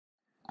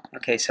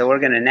Okay, so we're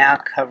going to now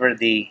cover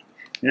the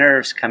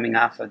nerves coming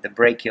off of the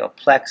brachial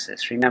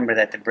plexus. Remember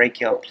that the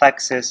brachial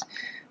plexus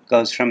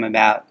goes from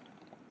about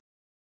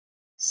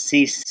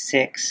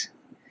C6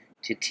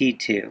 to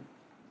T2.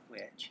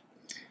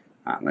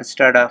 Let's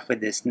start off with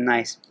this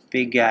nice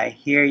big guy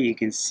here. You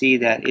can see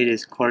that it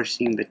is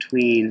coursing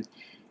between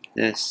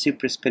the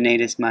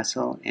supraspinatus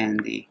muscle and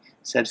the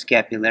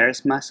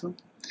subscapularis muscle.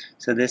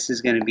 So this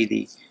is going to be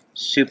the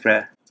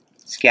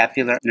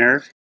suprascapular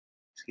nerve.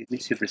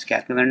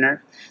 Suprascapular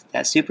nerve.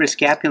 That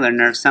suprascapular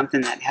nerve,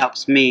 something that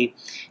helps me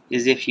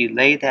is if you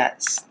lay the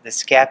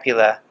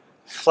scapula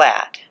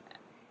flat,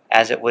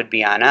 as it would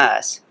be on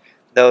us,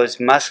 those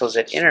muscles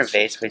it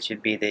innervates, which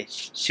would be the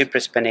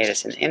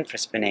supraspinatus and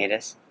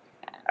infraspinatus,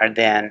 are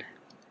then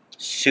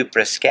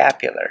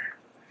suprascapular.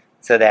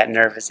 So that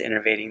nerve is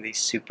innervating these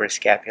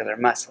suprascapular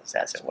muscles,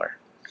 as it were.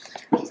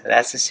 So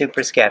that's the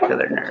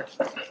suprascapular nerve.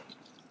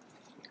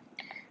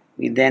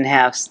 We then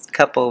have a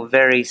couple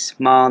very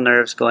small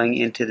nerves going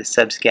into the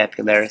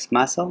subscapularis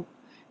muscle,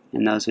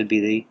 and those would be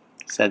the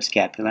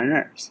subscapular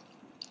nerves.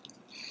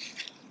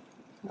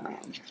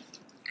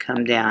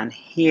 Come down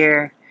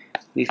here,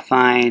 we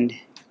find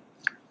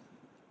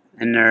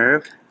a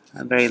nerve,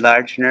 a very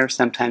large nerve.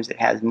 Sometimes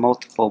it has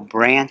multiple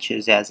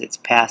branches as it's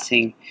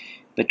passing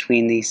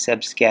between the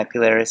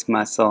subscapularis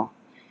muscle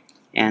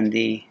and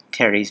the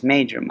teres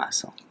major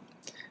muscle.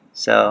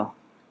 So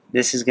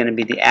this is going to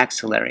be the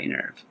axillary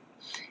nerve.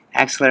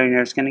 Axillary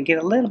nerve is going to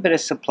get a little bit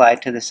of supply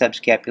to the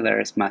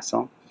subscapularis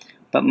muscle,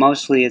 but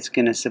mostly it's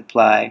going to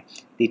supply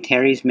the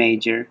teres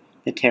major,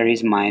 the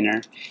teres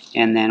minor,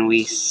 and then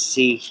we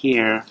see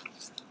here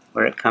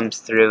where it comes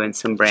through and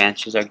some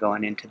branches are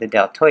going into the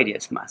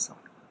deltoideus muscle.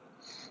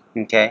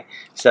 Okay,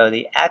 so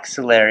the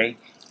axillary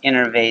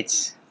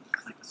innervates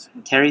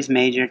teres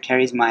major,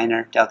 teres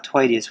minor,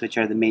 deltoideus, which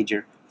are the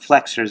major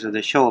flexors of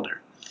the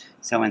shoulder.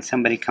 So when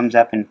somebody comes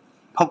up and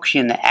pokes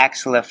you in the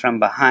axilla from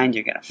behind,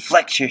 you're going to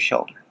flex your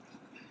shoulder.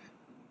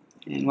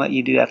 And what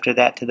you do after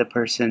that to the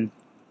person,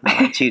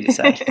 I'll let you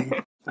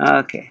decide.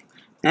 Okay,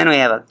 then we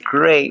have a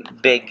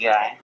great big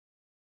guy.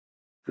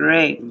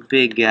 Great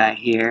big guy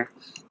here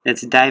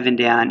that's diving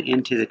down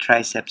into the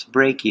triceps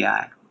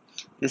brachii.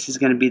 This is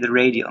going to be the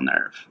radial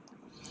nerve.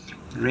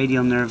 The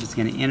radial nerve is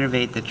going to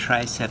innervate the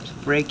triceps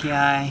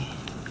brachii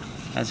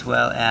as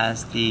well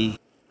as the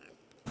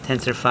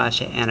tensor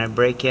fascia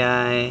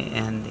antebrachii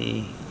and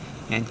the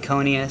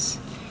anconeus.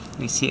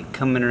 We see it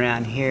coming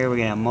around here. We're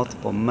going to have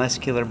multiple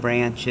muscular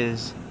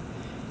branches,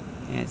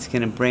 and it's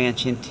going to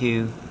branch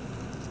into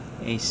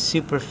a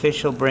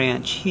superficial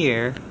branch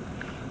here,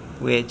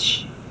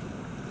 which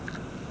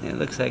it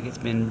looks like it's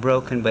been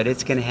broken, but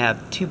it's going to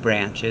have two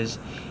branches,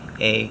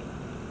 a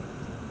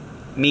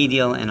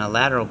medial and a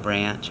lateral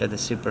branch of the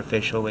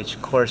superficial,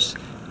 which course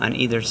on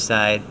either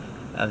side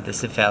of the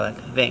cephalic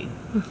vein.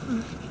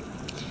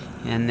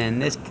 And then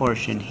this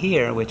portion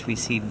here, which we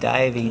see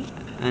diving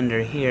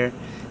under here,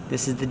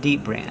 this is the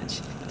deep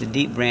branch. The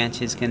deep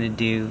branch is going to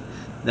do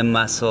the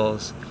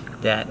muscles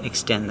that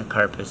extend the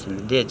carpus and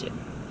the digit.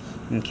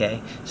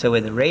 Okay, so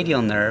with the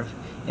radial nerve,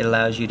 it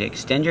allows you to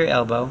extend your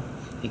elbow,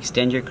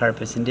 extend your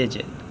carpus and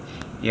digit.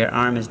 Your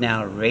arm is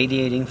now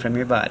radiating from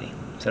your body.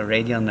 So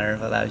radial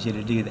nerve allows you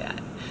to do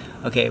that.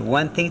 Okay,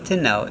 one thing to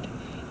note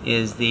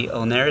is the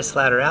ulnaris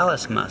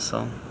lateralis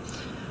muscle,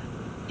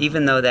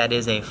 even though that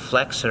is a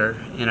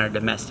flexor in our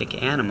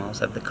domestic animals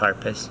of the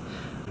carpus,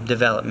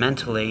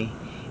 developmentally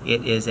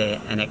it is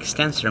an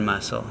extensor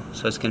muscle,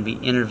 so it's going to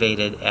be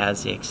innervated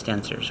as the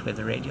extensors with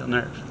the radial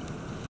nerve.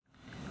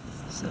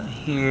 So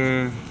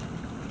here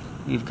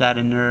we've got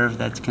a nerve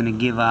that's going to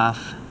give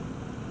off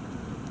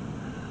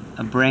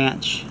a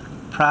branch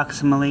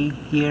proximally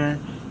here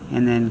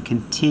and then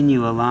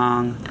continue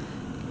along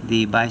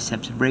the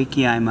biceps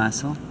brachii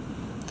muscle,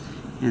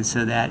 and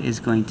so that is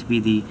going to be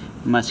the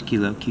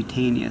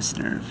musculocutaneous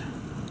nerve.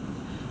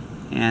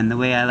 And the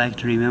way I like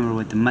to remember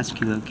what the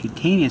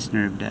musculocutaneous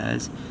nerve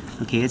does,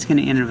 okay, it's going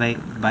to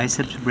innervate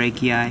biceps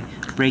brachii,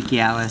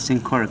 brachialis,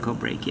 and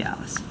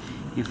coracobrachialis.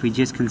 If we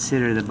just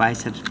consider the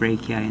biceps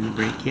brachii and the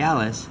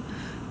brachialis,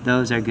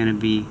 those are going to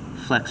be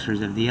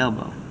flexors of the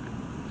elbow.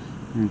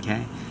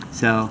 Okay,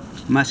 so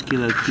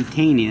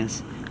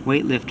musculocutaneous,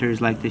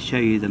 weightlifters like to show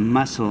you the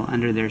muscle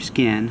under their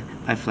skin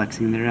by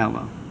flexing their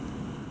elbow.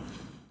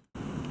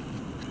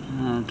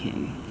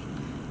 Okay,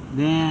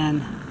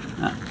 then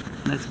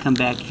let's come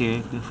back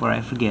here before I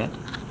forget.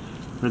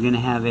 We're going to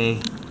have a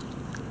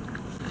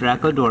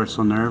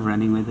thoracodorsal nerve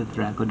running with the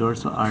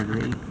thoracodorsal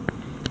artery,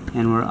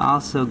 and we're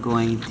also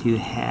going to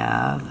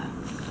have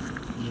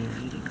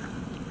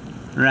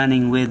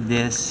running with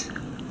this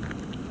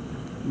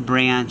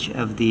branch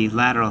of the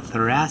lateral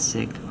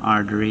thoracic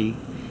artery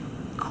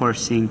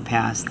coursing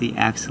past the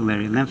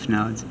axillary lymph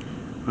nodes.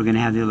 We're going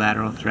to have the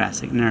lateral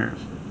thoracic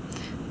nerve.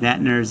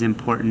 That nerve is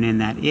important in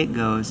that it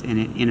goes and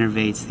it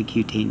innervates the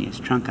cutaneous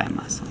trunci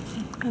muscle.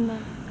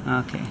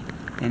 Okay,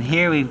 and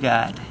here we've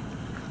got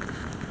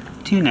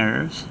two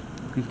nerves.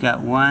 We've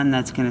got one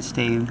that's going to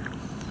stay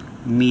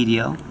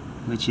medial,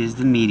 which is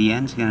the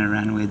median. It's going to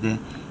run with the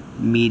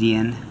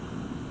median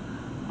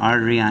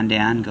artery on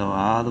down, go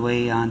all the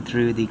way on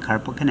through the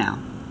carpal canal.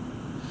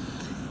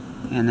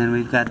 And then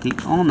we've got the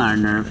ulnar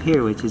nerve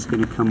here, which is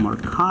going to come more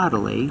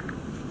caudally.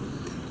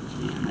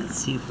 And let's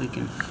see if we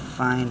can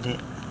find it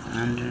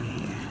under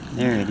here.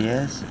 There it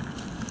is.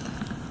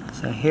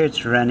 So here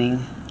it's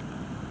running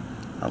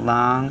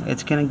along.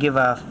 It's going to give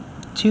off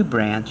 2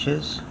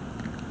 branches.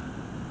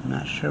 I'm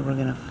not sure we're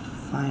going to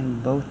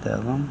find both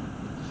of them.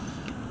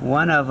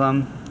 One of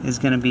them is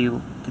going to be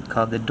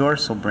called the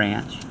dorsal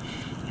branch,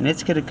 and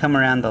it's going to come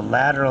around the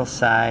lateral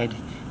side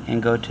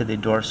and go to the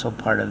dorsal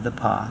part of the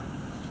paw.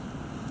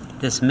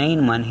 This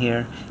main one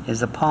here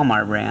is the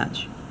palmar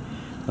branch,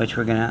 which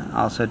we're going to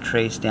also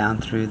trace down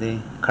through the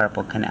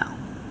carpal canal.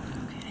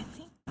 Okay,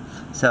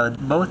 so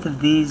both of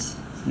these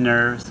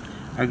nerves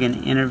are going to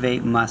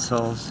innervate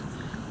muscles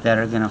that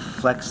are going to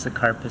flex the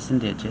carpus and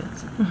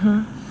digits.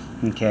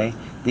 Okay,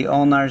 the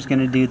ulnar is going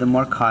to do the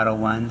more caudal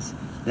ones,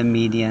 the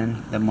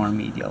median, the more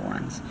medial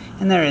ones.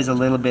 And there is a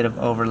little bit of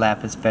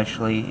overlap,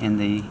 especially in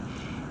the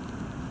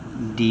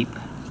deep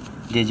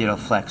digital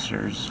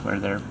flexors where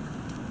they're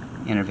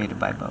innervated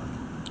by both.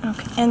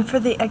 Okay, and for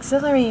the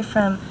axillary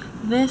from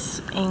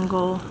this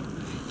angle,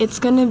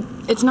 it's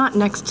not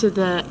next to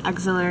the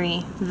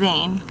axillary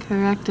vein,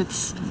 correct?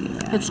 It's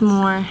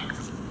more.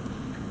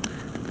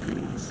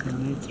 Yeah, so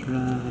it's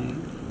right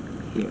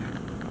here.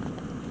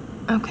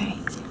 Okay,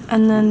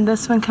 and then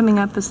this one coming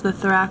up is the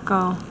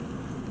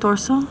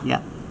thoraco-dorsal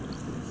Yeah.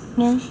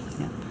 nerve.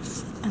 Yeah.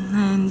 And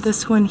then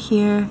this one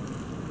here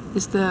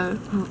is the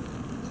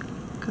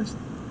goes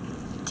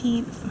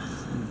deep.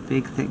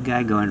 Big thick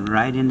guy going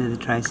right into the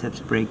triceps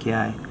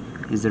brachii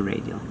is the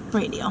radial.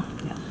 Radial.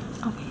 Yeah.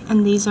 Okay.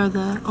 And these are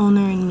the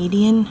ulnar and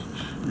median.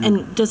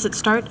 And does it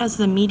start as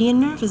the median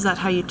nerve? Is that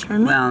how you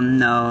term it? Well,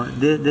 no.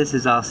 This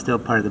is all still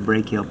part of the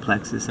brachial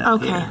plexus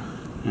up here.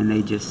 And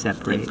they just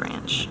separate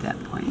branch at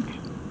that point. Okay.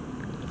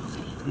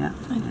 Yeah.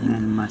 And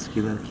then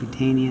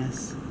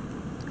musculocutaneous.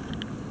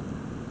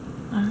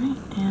 All right.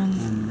 And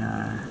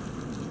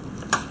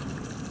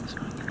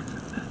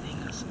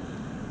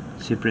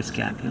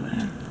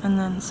suprascapular. And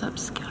then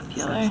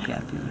subscapular.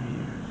 Subscapular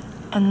here.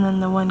 And then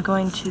the one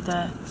going to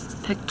the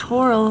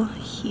pectoral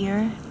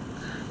here.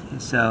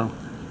 So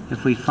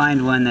if we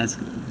find one that's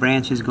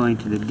branches going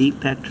to the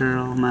deep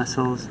pectoral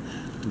muscles,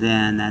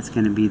 then that's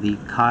going to be the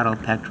caudal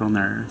pectoral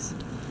nerves.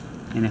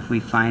 And if we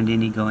find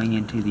any going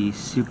into the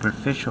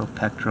superficial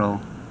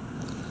pectoral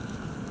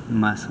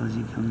muscles,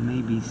 you can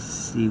maybe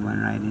see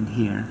one right in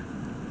here,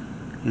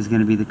 is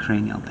going to be the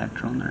cranial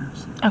pectoral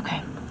nerves.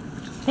 Okay.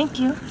 Thank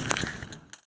you.